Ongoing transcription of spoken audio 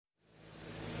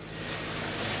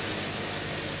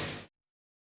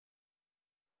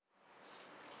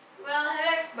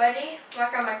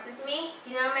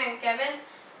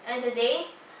and today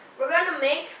we're gonna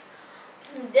make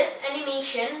this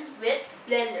animation with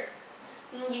Blender.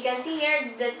 You can see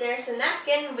here that there's a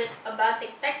napkin with a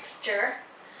batik texture.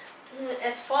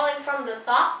 It's falling from the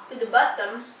top to the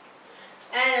bottom,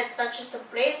 and it touches the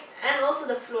plate and also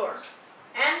the floor.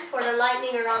 And for the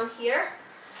lighting around here,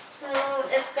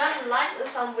 it's gonna light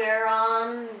somewhere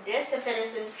on this if it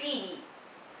is in 3D.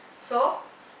 So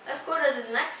let's go to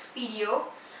the next video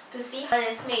to see how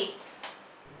it's made.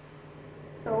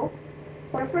 So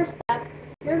for the first step,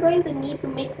 you're going to need to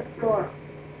make the floor.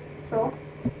 So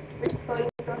we're just going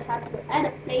to have to add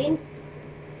a plane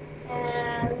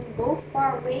and go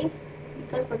far away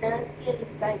because we're gonna scale it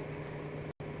like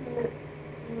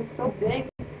so big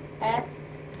as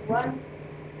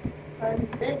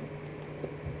 100.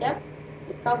 Yep,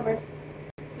 it covers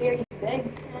very big,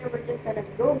 and we're just gonna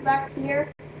go back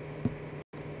here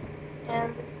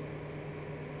and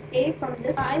okay, from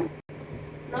this side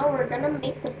now we're gonna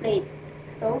make the plate.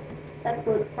 So let's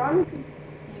go to front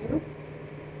view,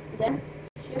 then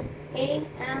shift A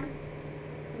and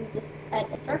just add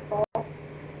a circle,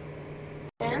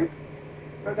 and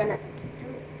we're gonna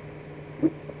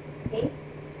extrude, okay,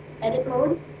 edit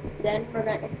mode, then we're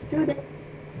gonna extrude it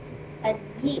at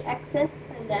Z axis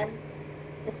and then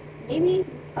just maybe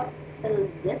up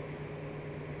to this,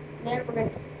 then we're gonna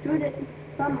extrude it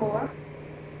some more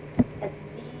at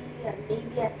Z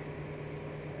maybe as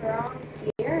around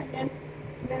here, and then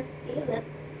we're gonna scale it.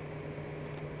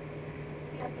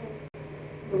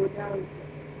 Go down.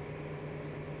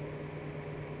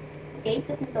 Okay,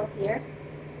 just until here.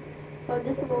 So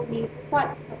this will be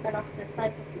quite second of the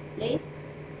size of the plate.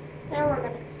 Now we're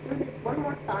gonna extrude it one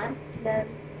more time, then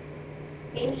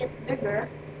scale it bigger.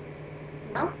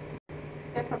 Now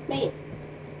we have a plate.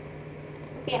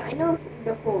 Okay, I know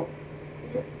the hole.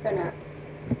 We're just gonna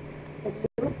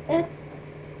loop it,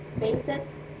 face it,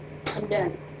 and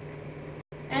done.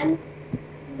 And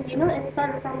you know it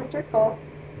started from a circle,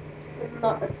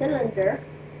 not a cylinder,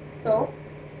 so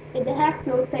it has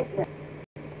no thickness.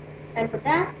 And for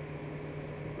that,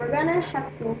 we're gonna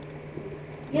have to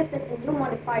give it a new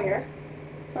modifier,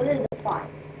 solidify.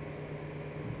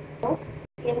 So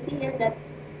you can see here that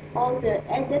all the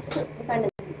edges kind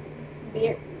of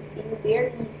being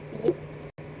barely seen,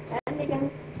 and you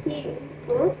can see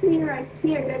closely right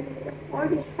here that it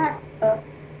already has a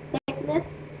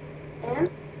thickness,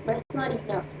 but it's not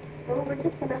enough. So we're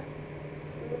just gonna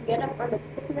get up on the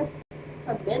thickness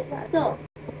a bit. Still,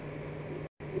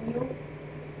 you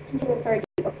think it's already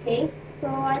okay. So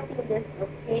I think this is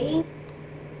okay.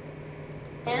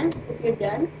 And if you're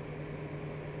done,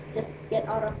 just get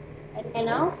out of it. And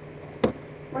now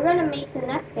we're gonna make the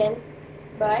napkin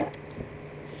by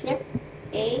shift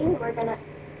A. We're gonna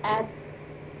add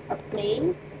a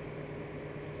plane,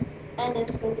 and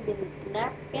it's going to be the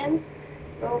napkin.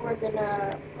 So we're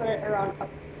gonna put it around up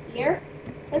here.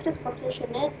 Let's just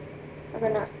position it. We're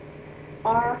gonna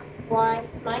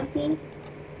RY90.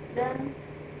 Then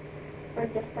we're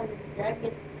just gonna drag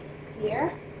it here.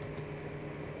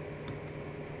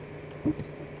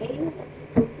 Oops, okay, let's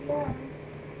just go here.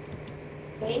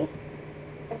 Okay,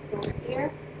 let's go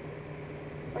here.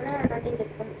 We're gonna rotate it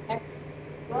from X,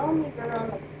 well, maybe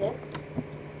around like this.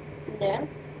 And then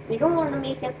we don't want to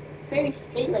make it very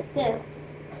straight like this,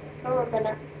 so we're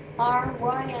gonna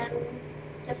RY and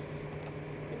just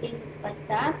rotate it like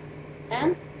that.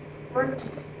 And we're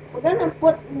gonna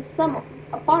put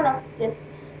a part of this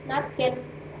napkin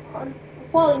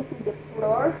falling to the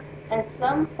floor and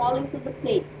some falling to the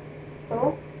plate.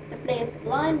 So the plate is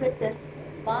aligned with this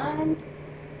line,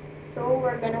 so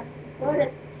we're gonna put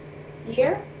it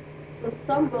here, so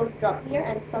some will drop here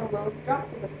and some will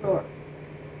drop to the floor.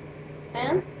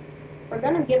 And we're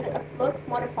gonna give it a float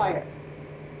modifier,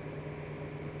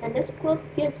 and this float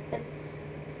gives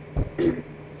it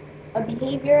a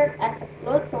behavior as a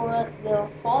float, so it will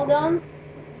fall down,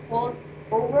 fold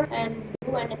over, and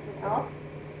do anything else.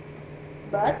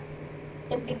 But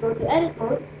if we go to edit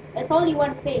mode, it's only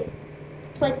one face,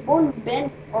 so it won't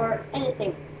bend or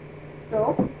anything.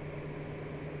 So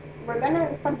we're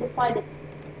gonna subdivide it.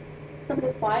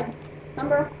 Subdivided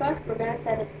number of cuts, we're gonna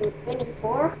set it to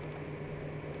 24.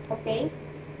 Okay,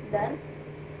 done.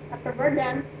 After we're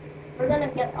done, we're gonna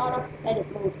get out of edit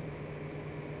mode.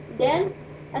 Then,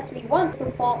 as we want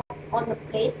to fall on the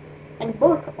plate and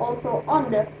both also on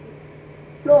the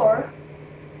floor,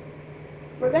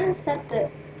 we're gonna set the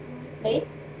plate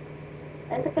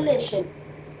as a collision.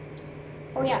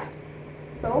 Oh yeah,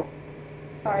 so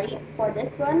sorry for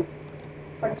this one.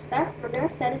 For the step, we're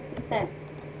gonna set it to 10.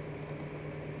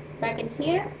 Back in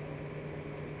here,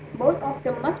 both of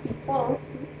them must be full,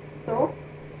 so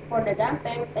for the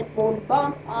damping, it won't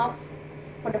bounce off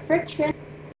for the friction,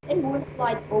 it won't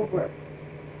slide over.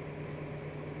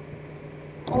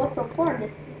 Also for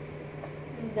this,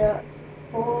 the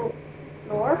whole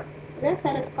floor, we're gonna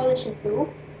set a collision too,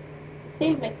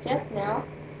 same like just now.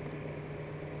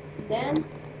 Then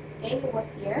A was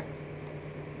here,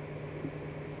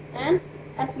 and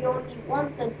as we only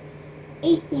wanted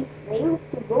 80 frames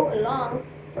to go along,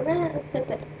 we're gonna set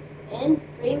the end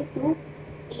frame to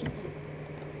 80.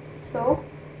 So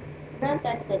we're gonna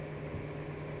test it.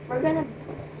 We're gonna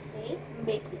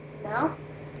bake this now.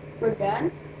 We're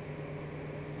done,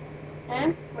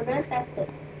 and we're gonna test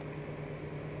it.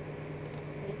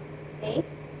 Okay.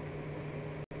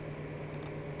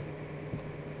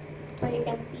 So you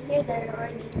can see here that it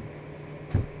already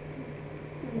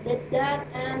did that,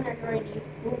 and it already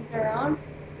moves around.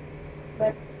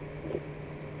 But okay,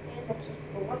 let's just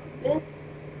go up a bit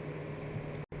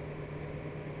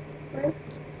first.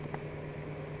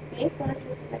 Okay, so let's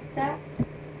just select that.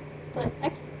 So it's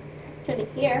actually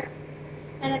here,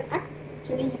 and it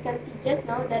actually you can see just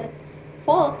now that it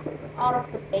falls out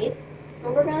of the plate.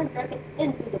 So we're gonna drag it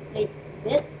into the plate a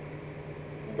bit.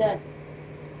 Then,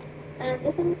 and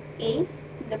just in case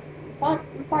the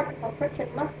particle friction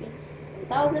must be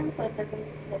 1000, so it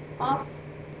doesn't slip off.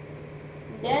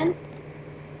 Then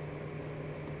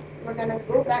we're gonna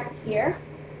go back here.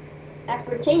 As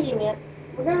we're changing it,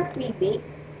 we're gonna pre-bake,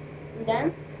 and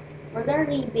then we're gonna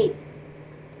re-bake.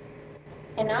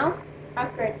 And now,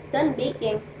 after it's done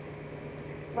baking,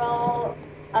 well,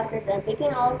 after done baking,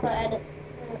 I also added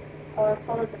a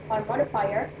solidify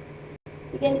modifier.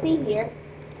 You can see here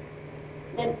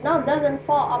that it now doesn't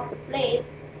fall off the plate.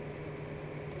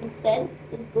 Instead,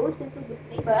 it goes into the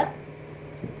plate. But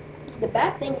the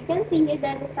bad thing, you can see here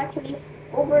that it's actually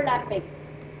overlapping.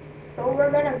 So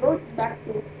we're gonna go back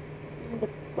to the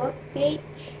cook gauge,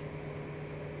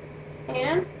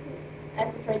 and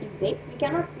as it's already baked, we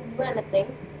cannot do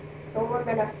anything. So we're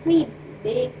gonna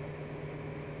pre-bake,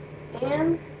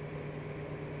 and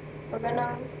we're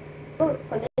gonna go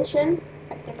collision,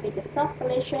 activate the self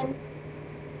collision.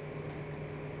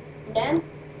 Then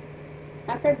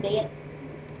after that,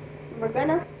 we're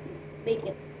gonna bake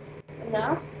it. So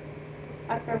now,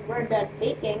 after we're done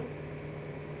baking,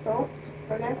 so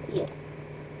we're gonna see it.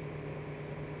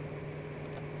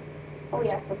 Oh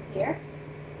yeah, from here.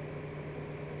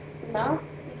 So now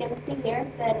you can see here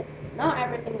that now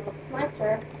everything looks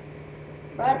nicer,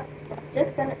 but we're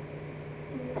just gonna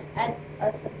add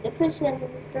a subdivision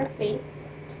surface,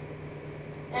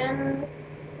 and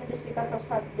just because of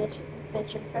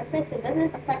subdivision surface, it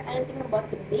doesn't affect anything about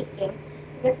the baking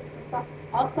because it's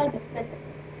outside the physics.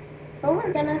 So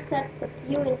we're gonna set the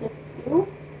view into 2.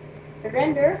 The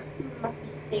render must be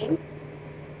same.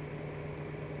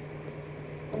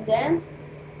 And then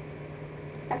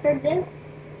after this,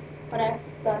 what I've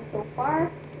done so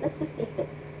far, let's just save it.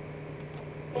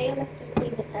 Okay, let's just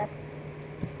save it as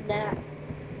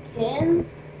napkin.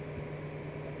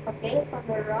 Okay, so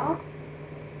the raw.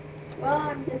 Well,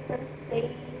 I'm just gonna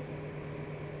say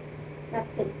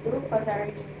napkin 2 because I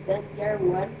already done year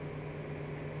 1.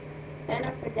 And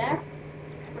after that,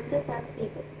 we're just gonna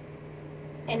save it.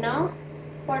 And now,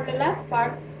 for the last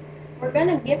part, we're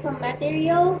gonna give a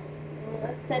material,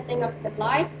 setting up the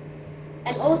light,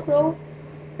 and also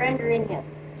rendering it.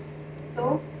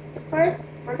 So, first,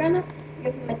 we're gonna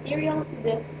give material to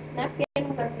the napkin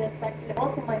because it's actually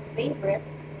also my favorite.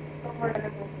 So we're gonna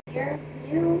go here,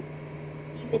 view,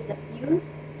 give it the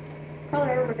fuse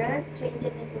color. We're gonna change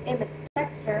it into image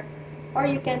texture, or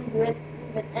you can do it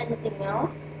with anything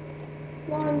else.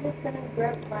 So I'm just gonna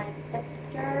grab my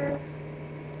texture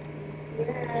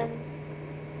here and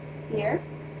here,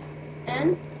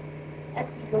 and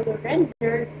as we go to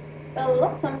render, it'll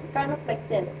look some kind of like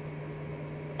this.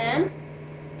 And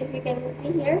if you can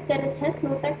see here that it has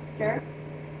no texture,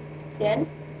 then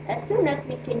as soon as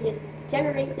we change it to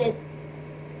generated,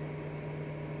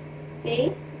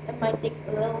 okay, it might take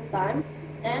a little time,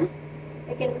 and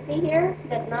you can see here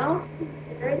that now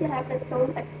it already has its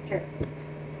own texture.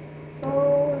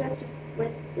 So let's just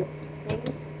quit this thing,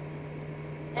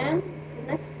 and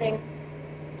the next thing,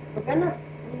 we're gonna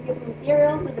give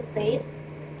material to the plate.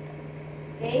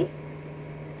 Okay,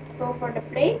 so for the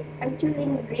plate, I'm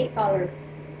choosing gray color.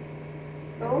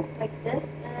 So like this,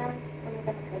 and I'm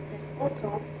gonna like this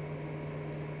also.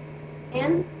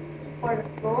 And for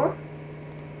the floor,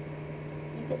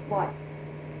 keep it white.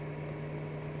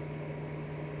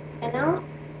 And now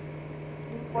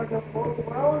for the whole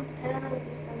world, and I'm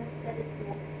just gonna set it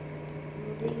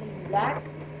to really black.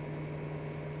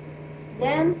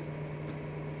 Then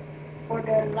for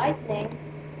the lightning,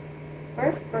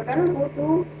 first we're gonna go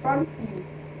to front view,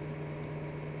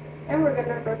 and we're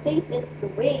gonna rotate it the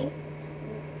way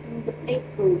the plate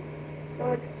goes.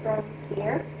 So it's from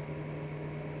here.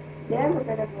 Then we're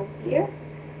gonna go here.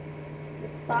 The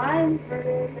size we're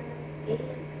gonna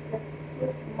scale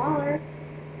to smaller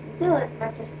until it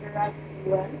matches the right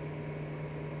one.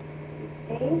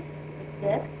 Okay, like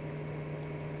this.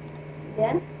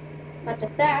 Then, not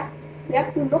just that, we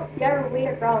have to look the other way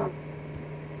around.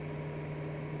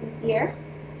 In here,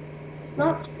 it's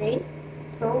not straight,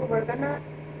 so we're gonna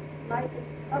line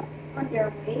it up on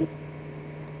their way.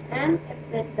 And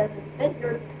if it doesn't fit,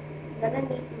 you're gonna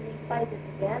need to resize it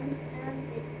again and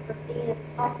rotate it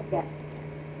off again.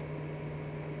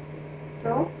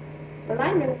 So the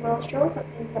lining will show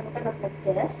something some kind of like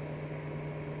this.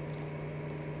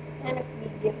 And if we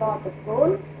give out the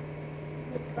gold,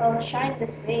 it will shine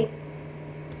this way.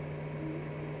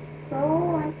 So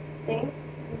I think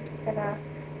I'm just gonna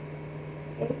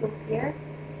go here,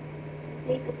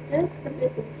 take it just a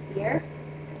bit to here.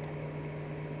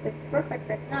 So it's perfect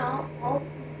right now.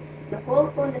 The whole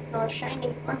cone is now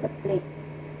shining on the plate.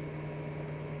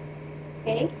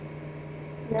 Okay,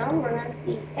 now we're gonna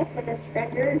see if it is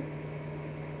rendered.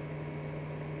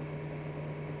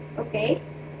 Okay,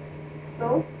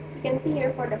 so you can see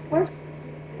here for the first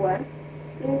one,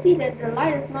 you can see that the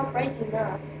light is not bright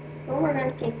enough. So we're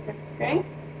gonna change the strength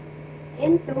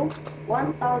into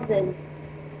 1000,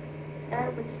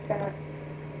 and we're just gonna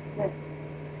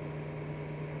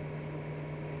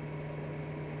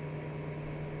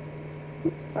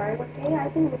oops, sorry. Okay, I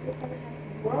think we're just gonna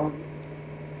have the world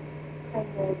kind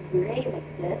of gray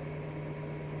like this.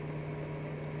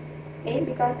 Okay,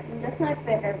 because just now if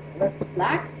it was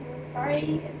black,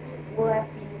 sorry, it would have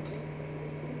been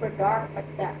super dark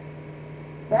like that.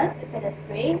 But if it is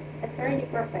gray, it's already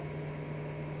perfect.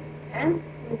 And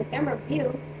in the camera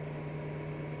view,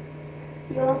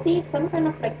 you will see some kind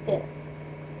of like this.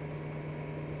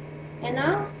 And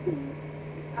now,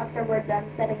 after we're done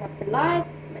setting up the light,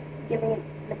 giving it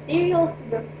materials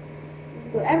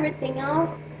to everything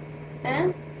else,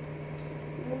 and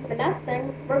the last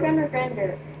thing, we're gonna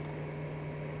render.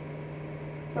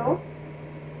 So,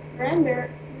 render,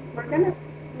 we're gonna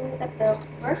set the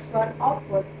first one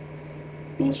output.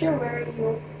 Be sure where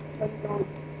you go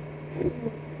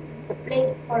the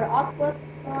place for the output.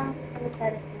 So I'm just gonna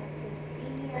set it to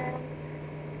 3 and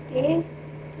okay,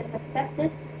 just accept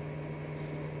it.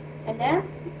 And then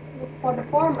for the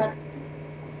format,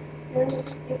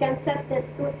 you can set it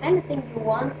to anything you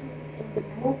want in the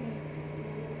movie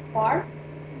part.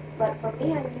 But for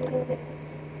me, I'm using the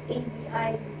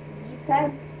AVI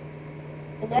JPEG.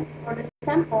 And then for the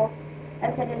samples,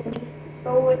 as it is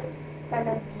so it kind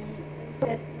of be so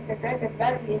that the rendered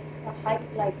value is a height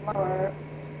like or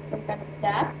some kind of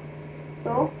that.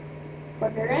 So for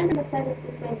the render, I set it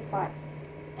to 25.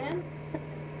 And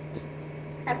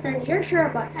after you're sure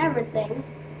about everything,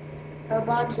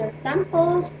 about the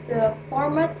samples, the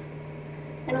format,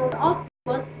 and all the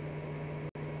output,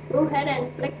 go ahead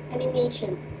and click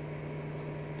animation.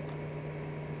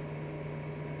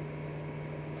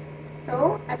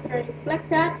 So after you click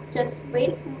that, just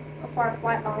wait for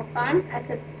quite a long time as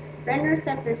it renders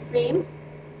every frame.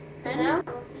 And now,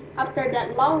 after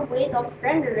that long wait of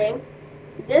rendering,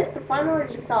 this is the final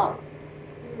result.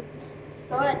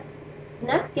 So it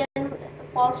napkin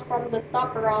falls from the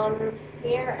top around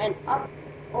here and up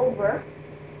over.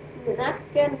 The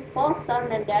napkin falls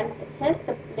down and then it hits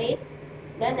the plate.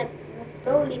 Then it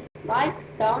slowly slides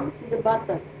down to the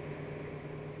bottom.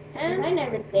 And behind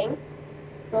everything,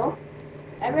 so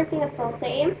everything is still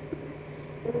same.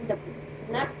 The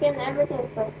napkin, everything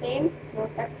is still same. No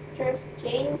textures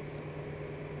change.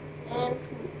 And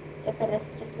if it is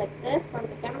just like this from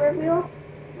the camera view,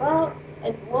 well,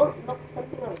 it will look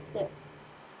something like this.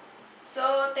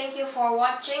 So thank you for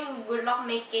watching. Good luck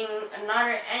making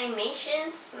another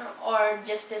animations or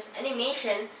just this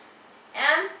animation.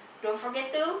 And don't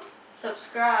forget to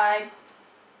subscribe.